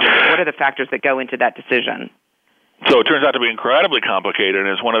 So what are the factors that go into that decision? So it turns out to be incredibly complicated, and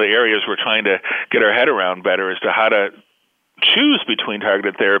it's one of the areas we're trying to get our head around better as to how to choose between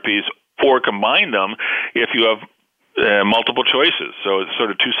targeted therapies or combine them if you have multiple choices. So it's sort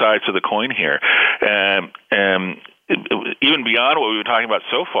of two sides to the coin here. Even beyond what we've been talking about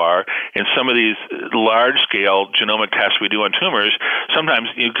so far, in some of these large-scale genomic tests we do on tumors, sometimes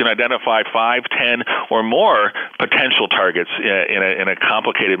you can identify 5, 10, or more potential targets in a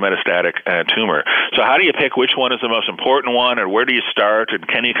complicated metastatic tumor. So how do you pick which one is the most important one, or where do you start, and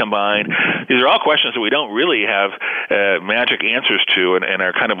can you combine? These are all questions that we don't really have magic answers to and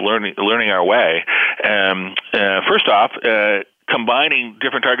are kind of learning our way. First off, combining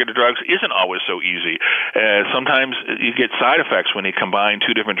different targeted drugs isn't always so easy. Sometimes you get side effects when you combine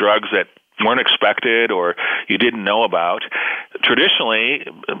two different drugs that weren't expected or you didn't know about. Traditionally,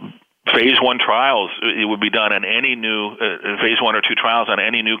 Phase 1 trials, it would be done on any new, Phase 1 or 2 trials on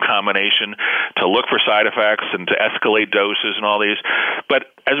any new combination to look for side effects and to escalate doses and all these. But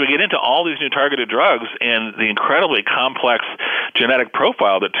as we get into all these new targeted drugs and the incredibly complex genetic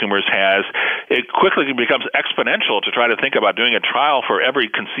profile that tumors has, it quickly becomes exponential to try to think about doing a trial for every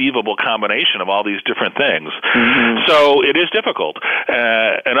conceivable combination of all these different things. Mm-hmm. So it is difficult.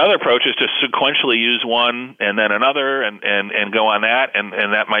 Another approach is to sequentially use one and then another and go on that, and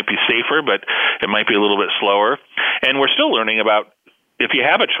that might be safer, but it might be a little bit slower. And we're still learning about, if you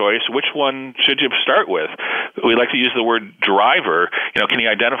have a choice, which one should you start with? We like to use the word driver. Can you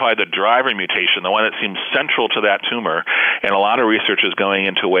identify the driver mutation, the one that seems central to that tumor? And a lot of research is going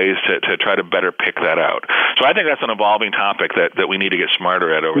into ways to try to better pick that out. So I think that's an evolving topic that we need to get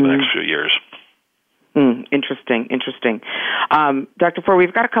smarter at over the next few years. Interesting. Dr. Ford,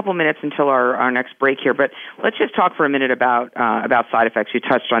 we've got a couple minutes until our next break here, but let's just talk for a minute about side effects. You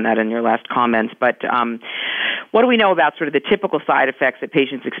touched on that in your last comments, but what do we know about sort of the typical side effects that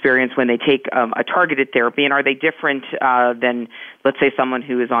patients experience when they take a targeted therapy, and are they different than, let's say, someone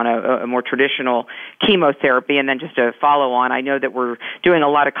who is on a more traditional chemotherapy? And then just to follow on, I know that we're doing a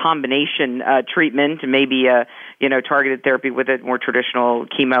lot of combination treatment, maybe targeted therapy with a more traditional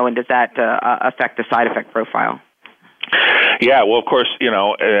chemo, and does that affect the side effect profile? Yeah, well, of course,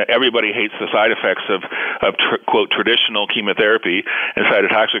 everybody hates the side effects of quote, traditional chemotherapy and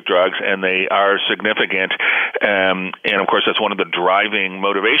cytotoxic drugs, and they are significant. And, of course, that's one of the driving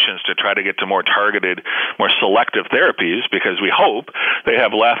motivations to try to get to more targeted, more selective therapies, because we hope they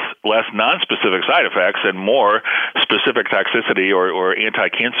have less non-specific side effects and more specific toxicity or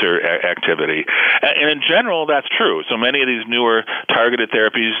anti-cancer activity. And in general, that's true. So many of these newer targeted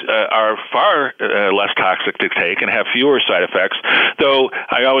therapies are far less toxic to take and have fewer side effects, though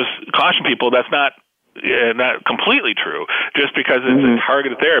I always caution people that's not completely true. Just because it's a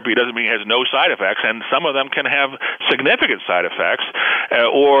targeted therapy doesn't mean it has no side effects, and some of them can have significant side effects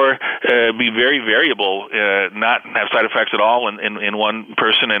or be very variable, not have side effects at all in one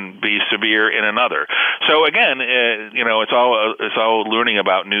person and be severe in another. So again, it's all learning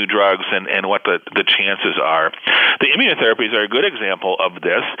about new drugs and what the chances are. The immunotherapies are a good example of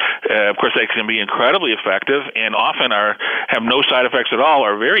this. Of course, they can be incredibly effective and often have no side effects at all,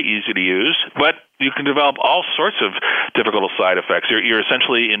 are very easy to use, but you can develop all sorts of difficult side effects. You're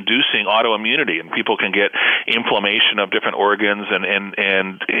essentially inducing autoimmunity, and people can get inflammation of different organs and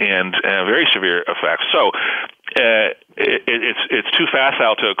very severe effects. So it's too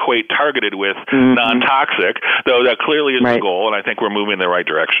facile to equate targeted with non-toxic, though that clearly is the goal, and I think we're moving in the right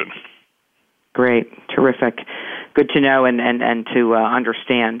direction. Great. Terrific. Good to know and to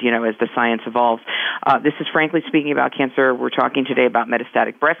understand, as the science evolves. This is Frankly Speaking About Cancer. We're talking today about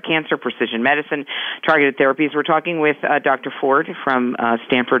metastatic breast cancer, precision medicine, targeted therapies. We're talking with Dr. Ford from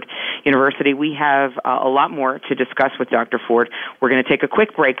Stanford University. We have a lot more to discuss with Dr. Ford. We're going to take a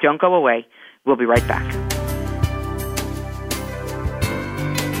quick break. Don't go away. We'll be right back.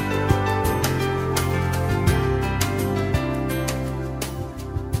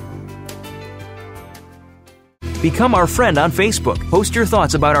 Become our friend on Facebook. Post your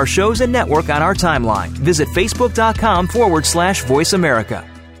thoughts about our shows and network on our timeline. Visit Facebook.com/Voice America.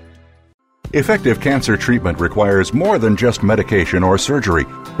 Effective cancer treatment requires more than just medication or surgery.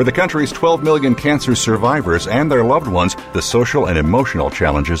 For the country's 12 million cancer survivors and their loved ones, the social and emotional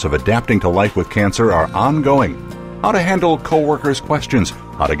challenges of adapting to life with cancer are ongoing. How to handle coworkers' questions,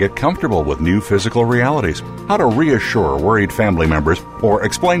 how to get comfortable with new physical realities, how to reassure worried family members, or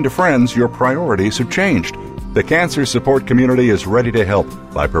explain to friends your priorities have changed. The Cancer Support Community is ready to help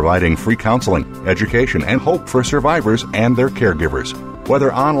by providing free counseling, education, and hope for survivors and their caregivers.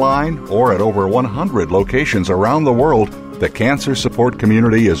 Whether online or at over 100 locations around the world, the Cancer Support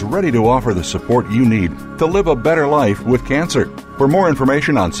Community is ready to offer the support you need to live a better life with cancer. For more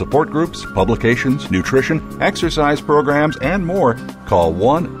information on support groups, publications, nutrition, exercise programs, and more, call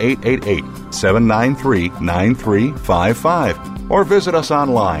 1-888-793-9355 or visit us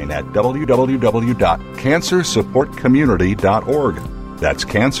online at www.cancersupportcommunity.org. That's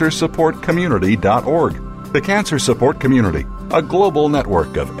cancersupportcommunity.org. The Cancer Support Community, a global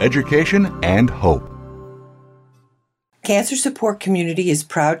network of education and hope. Cancer Support Community is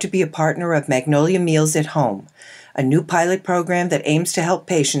proud to be a partner of Magnolia Meals at Home, a new pilot program that aims to help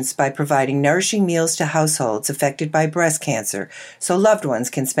patients by providing nourishing meals to households affected by breast cancer so loved ones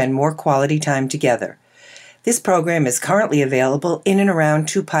can spend more quality time together. This program is currently available in and around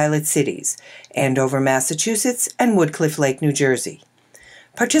 2 pilot cities, Andover, Massachusetts, and Woodcliff Lake, New Jersey.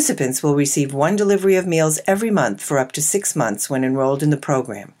 Participants will receive 1 delivery of meals every month for up to 6 months when enrolled in the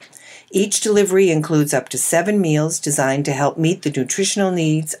program. Each delivery includes up to 7 meals designed to help meet the nutritional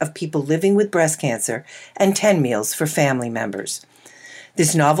needs of people living with breast cancer and 10 meals for family members.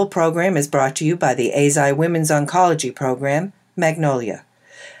 This novel program is brought to you by the AZI Women's Oncology Program, Magnolia,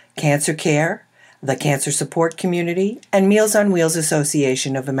 Cancer Care, the Cancer Support Community, and Meals on Wheels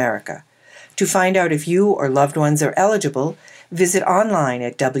Association of America. To find out if you or loved ones are eligible, visit online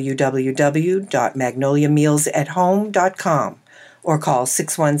at www.magnoliamealsathome.com or call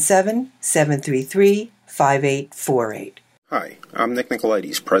 617-733-5848. Hi, I'm Nick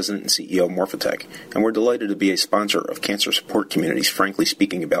Nicolaides, President and CEO of Morphotek, and we're delighted to be a sponsor of Cancer Support Community's Frankly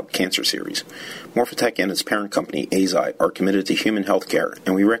Speaking About Cancer series. Morphotek and its parent company, AZI, are committed to human health care,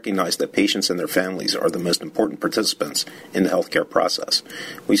 and we recognize that patients and their families are the most important participants in the healthcare process.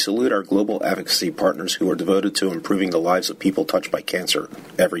 We salute our global advocacy partners who are devoted to improving the lives of people touched by cancer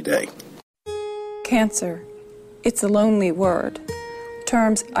every day. Cancer. It's a lonely word.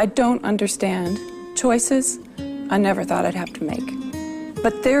 Terms I don't understand. Choices I never thought I'd have to make.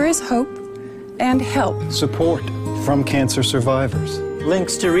 But there is hope and help. Support from cancer survivors.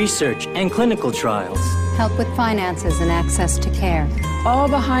 Links to research and clinical trials. Help with finances and access to care. All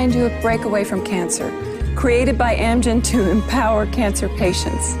behind you at Breakaway from Cancer, created by Amgen to empower cancer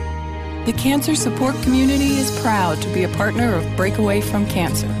patients. The Cancer Support Community is proud to be a partner of Breakaway from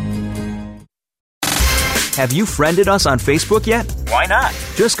Cancer. Have you friended us on Facebook yet? Why not?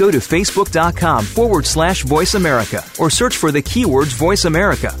 Just go to Facebook.com/Voice America or search for the keywords Voice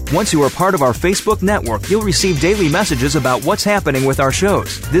America. Once you are part of our Facebook network, you'll receive daily messages about what's happening with our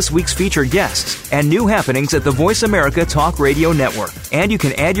shows, this week's featured guests, and new happenings at the Voice America Talk Radio Network. And you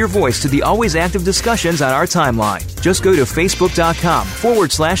can add your voice to the always active discussions on our timeline. Just go to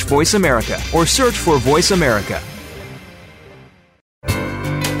Facebook.com/Voice America or search for Voice America.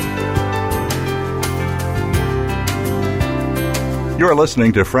 You're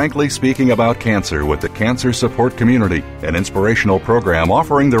listening to Frankly Speaking About Cancer with the Cancer Support Community, an inspirational program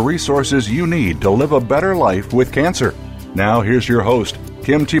offering the resources you need to live a better life with cancer. Now here's your host,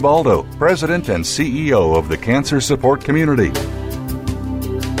 Kim Thiboldeaux, President and CEO of the Cancer Support Community.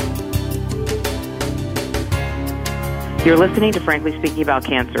 You're listening to Frankly Speaking About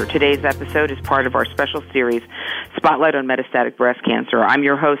Cancer. Today's episode is part of our special series, Spotlight on Metastatic Breast Cancer. I'm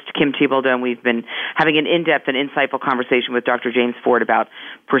your host, Kim Thiboldeaux, and we've been having an in-depth and insightful conversation with Dr. James Ford about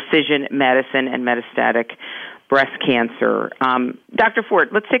precision medicine and metastatic breast cancer. Dr. Ford,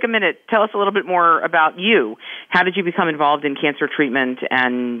 let's take a minute. Tell us a little bit more about you. How did you become involved in cancer treatment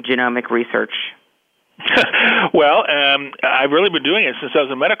and genomic research? Well, I've really been doing it since I was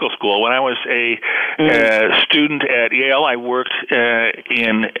in medical school. When I was a student at Yale, I worked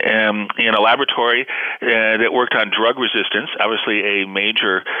in a laboratory that worked on drug resistance, obviously a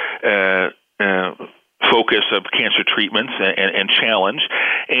major focus of cancer treatments and challenge,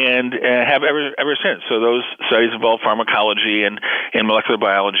 and have ever since. So those studies involve pharmacology and molecular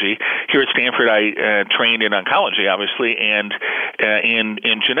biology. Here at Stanford, I trained in oncology, obviously, and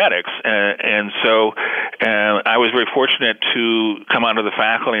in genetics. And so I was very fortunate to come onto the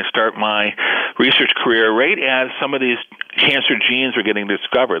faculty and start my research career right as some of these cancer genes were getting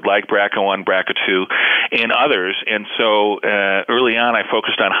discovered, like BRCA1, BRCA2, and others. And so early on, I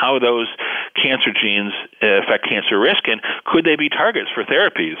focused on how those cancer genes affect cancer risk, and could they be targets for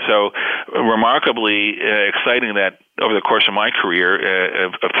therapies? So remarkably exciting that over the course of my career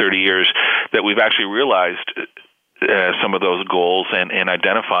of 30 years that we've actually realized some of those goals and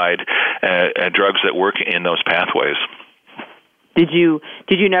identified drugs that work in those pathways. Did you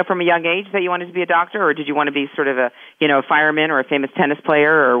know from a young age that you wanted to be a doctor, or did you want to be sort of a fireman or a famous tennis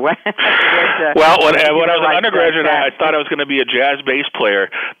player, or what? Well, when I was an undergraduate, I thought I was going to be a jazz bass player,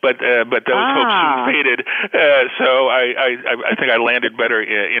 but those hopes soon faded. So I think I landed better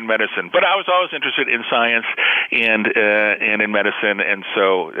in medicine. But I was always interested in science and in medicine, and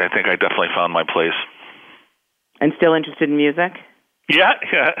so I think I definitely found my place. And still interested in music? Yeah.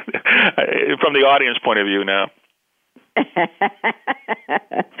 From the audience point of view now.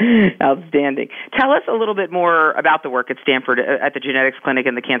 Outstanding. Tell us a little bit more about the work at Stanford at the Genetics Clinic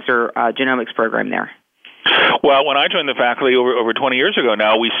and the Cancer Genomics program there. Well, when I joined the faculty over 20 years ago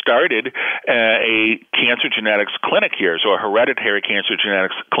now, we started a cancer genetics clinic here, so a hereditary cancer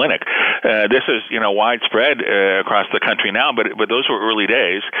genetics clinic. This is, widespread across the country now, but those were early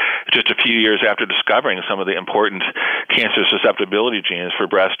days, just a few years after discovering some of the important cancer susceptibility genes for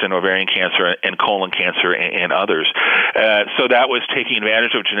breast and ovarian cancer and colon cancer and others. So that was taking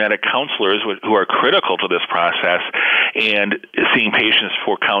advantage of genetic counselors who are critical to this process and seeing patients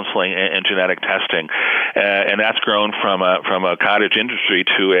for counseling and genetic testing. And that's grown from a cottage industry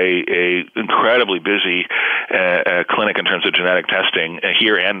to a incredibly busy clinic in terms of genetic testing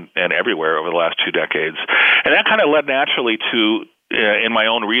here and everywhere over the last 2 decades. And that kind of led naturally to, in my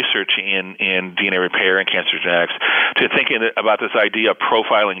own research in DNA repair and cancer genetics, to thinking about this idea of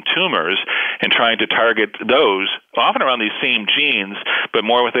profiling tumors and trying to target those, often around these same genes, but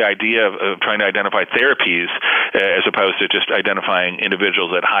more with the idea of trying to identify therapies as opposed to just identifying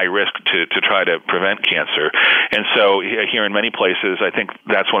individuals at high risk to try to prevent cancer. And so here in many places, I think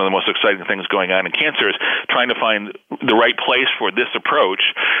that's one of the most exciting things going on in cancer is trying to find the right place for this approach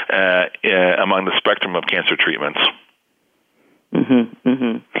among the spectrum of cancer treatments. Mm-hmm,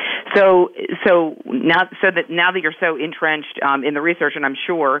 mm-hmm. So now that you're so entrenched in the research, and I'm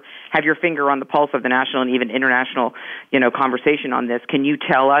sure have your finger on the pulse of the national and even international, conversation on this, can you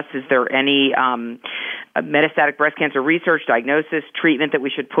tell us, is there any metastatic breast cancer research, diagnosis, treatment that we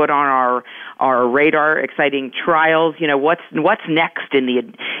should put on our radar? Exciting trials, what's next in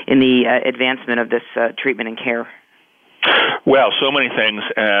the advancement of this treatment and care? Well, so many things,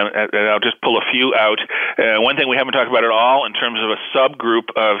 and I'll just pull a few out. One thing we haven't talked about at all in terms of a subgroup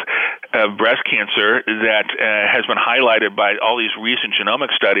of breast cancer that has been highlighted by all these recent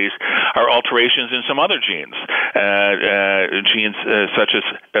genomic studies are alterations in some other genes, genes such as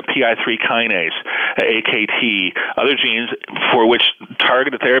PI3 kinase, AKT, other genes for which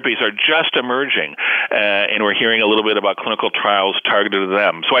targeted therapies are just emerging, and we're hearing a little bit about clinical trials targeted to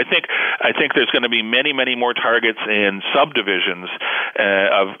them. So I think there's going to be many, many more targets in subdivisions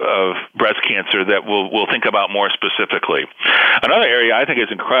of breast cancer that we'll think about more specifically. Another area I think is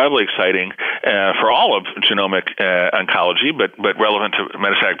incredibly exciting for all of genomic oncology, but relevant to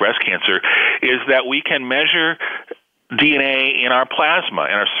metastatic breast cancer, is that we can measure DNA in our plasma,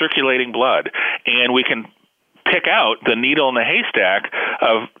 in our circulating blood, and we can pick out the needle in the haystack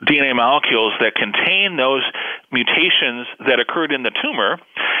of DNA molecules that contain those mutations that occurred in the tumor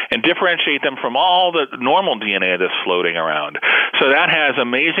and differentiate them from all the normal DNA that's floating around. So that has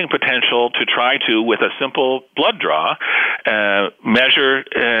amazing potential to try to, with a simple blood draw, measure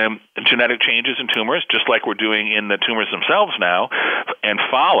genetic changes in tumors, just like we're doing in the tumors themselves now, and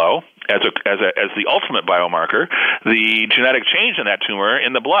follow as the ultimate biomarker, the genetic change in that tumor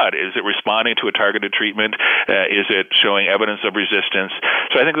in the blood. Is it responding to a targeted treatment? Is it showing evidence of resistance?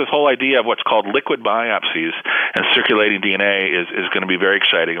 So I think this whole idea of what's called liquid biopsies and circulating DNA is going to be very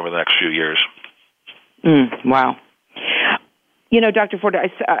exciting over the next few years. Wow. Dr. Ford,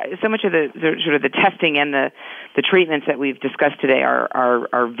 so much of the sort of the testing and the treatments that we've discussed today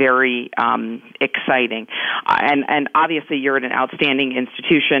are very exciting, and obviously you're at an outstanding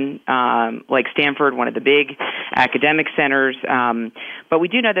institution like Stanford, one of the big academic centers. But we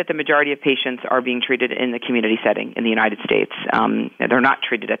do know that the majority of patients are being treated in the community setting in the United States. They're not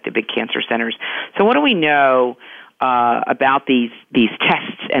treated at the big cancer centers. So what do we know about these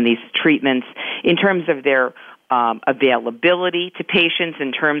tests and these treatments in terms of their availability to patients,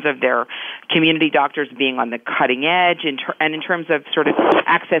 in terms of their community doctors being on the cutting edge, and in terms of sort of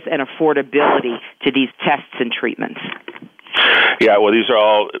access and affordability to these tests and treatments? Yeah, well, these are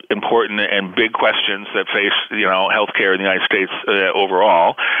all important and big questions that face, healthcare in the United States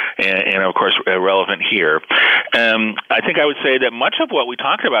overall, and of course relevant here. I think I would say that much of what we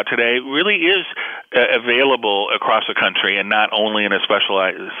talked about today really is available across the country, and not only in a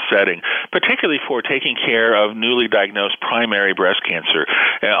specialized setting, particularly for taking care of newly diagnosed primary breast cancer.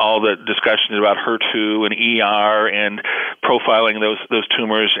 All the discussions about HER2 and ER and profiling those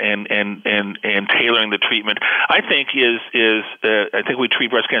tumors and tailoring the treatment, I think I think we treat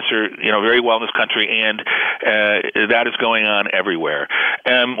breast cancer, very well in this country, and that is going on everywhere.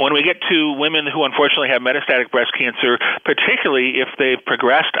 When we get to women who unfortunately have metastatic breast cancer, particularly if they've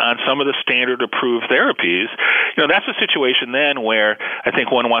progressed on some of the standard approved therapies, that's a situation then where I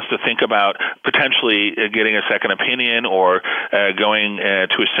think one wants to think about potentially getting a second opinion or going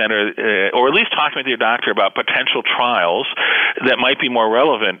to a center, or at least talking with your doctor about potential trials that might be more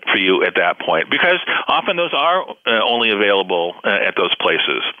relevant for you at that point, because often those are only available at those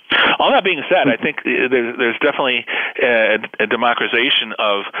places. All that being said, I think there's definitely a democratization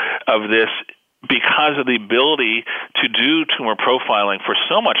of this because of the ability to do tumor profiling for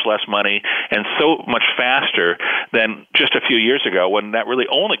so much less money and so much faster than just a few years ago, when that really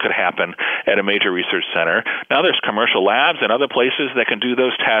only could happen at a major research center. Now there's commercial labs and other places that can do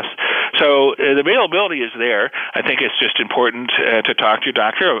those tests. So the availability is there. I think it's just important to talk to your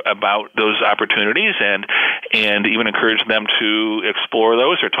doctor about those opportunities and even encourage them to explore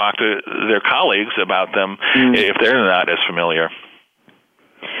those or talk to their colleagues about them if they're not as familiar.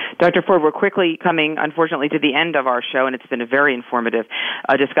 Dr. Ford, we're quickly coming, unfortunately, to the end of our show, and it's been a very informative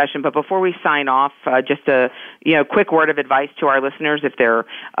discussion. But before we sign off, just a quick word of advice to our listeners if they're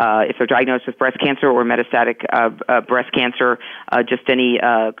diagnosed with breast cancer or metastatic breast cancer. Just any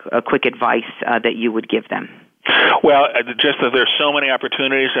quick advice that you would give them. Well, just that there's so many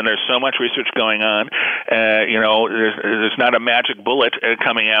opportunities and there's so much research going on. There's not a magic bullet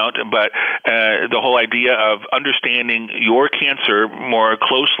coming out, but the whole idea of understanding your cancer more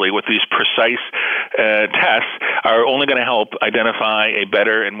closely with these precise tests are only going to help identify a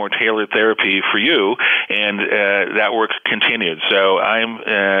better and more tailored therapy for you, and that work continued. So I'm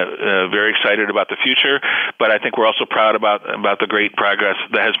very excited about the future, but I think we're also proud about the great progress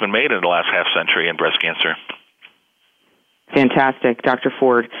that has been made in the last half century in breast cancer. Fantastic, Dr.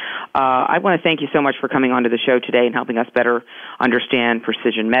 Ford. I want to thank you so much for coming onto the show today and helping us better understand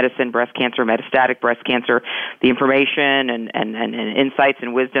precision medicine, breast cancer, metastatic breast cancer. The information and insights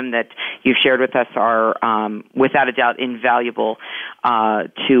and wisdom that you've shared with us are, without a doubt, invaluable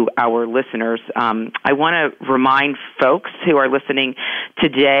to our listeners. I want to remind folks who are listening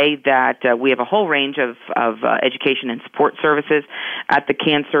today that we have a whole range of education and support services at the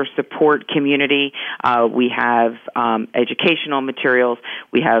Cancer Support Community. We have educational materials.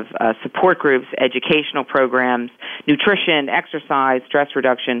 We have support groups, educational programs, nutrition, exercise, stress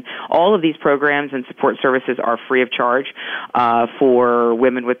reduction. All of these programs and support services are free of charge for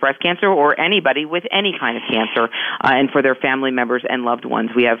women with breast cancer or anybody with any kind of cancer and for their family members and loved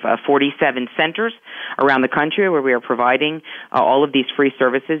ones. We have 47 centers around the country where we are providing all of these free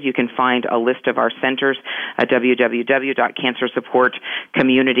services. You can find a list of our centers at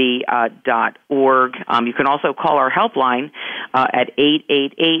www.cancerSupportCommunity.org. You can also call our helpline at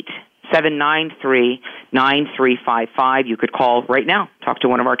 888-793-9355. You could call right now. Talk to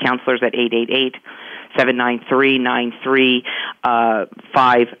one of our counselors at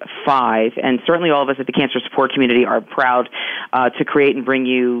 888-793-9355. And certainly all of us at the Cancer Support Community are proud to create and bring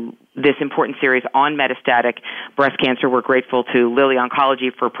you this important series on metastatic breast cancer. We're grateful to Lilly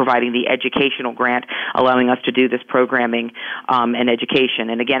Oncology for providing the educational grant, allowing us to do this programming and education.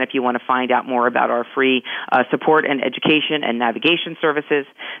 And again, if you want to find out more about our free support and education and navigation services,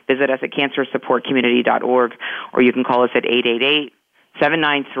 visit us at cancersupportcommunity.org, or you can call us at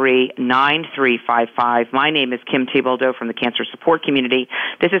 793-9355. My name is Kim Thiboldeau from the Cancer Support Community.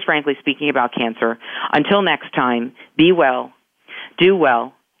 This is Frankly Speaking About Cancer. Until next time, be well, do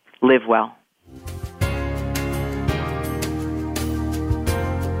well, live well.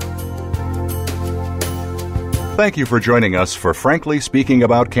 Thank you for joining us for Frankly Speaking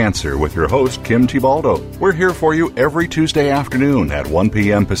About Cancer with your host, Kim Thiboldeau. We're here for you every Tuesday afternoon at 1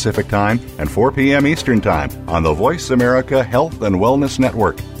 p.m. Pacific Time and 4 p.m. Eastern Time on the Voice America Health and Wellness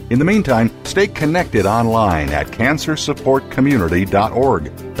Network. In the meantime, stay connected online at cancersupportcommunity.org.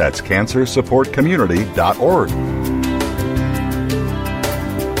 That's cancersupportcommunity.org.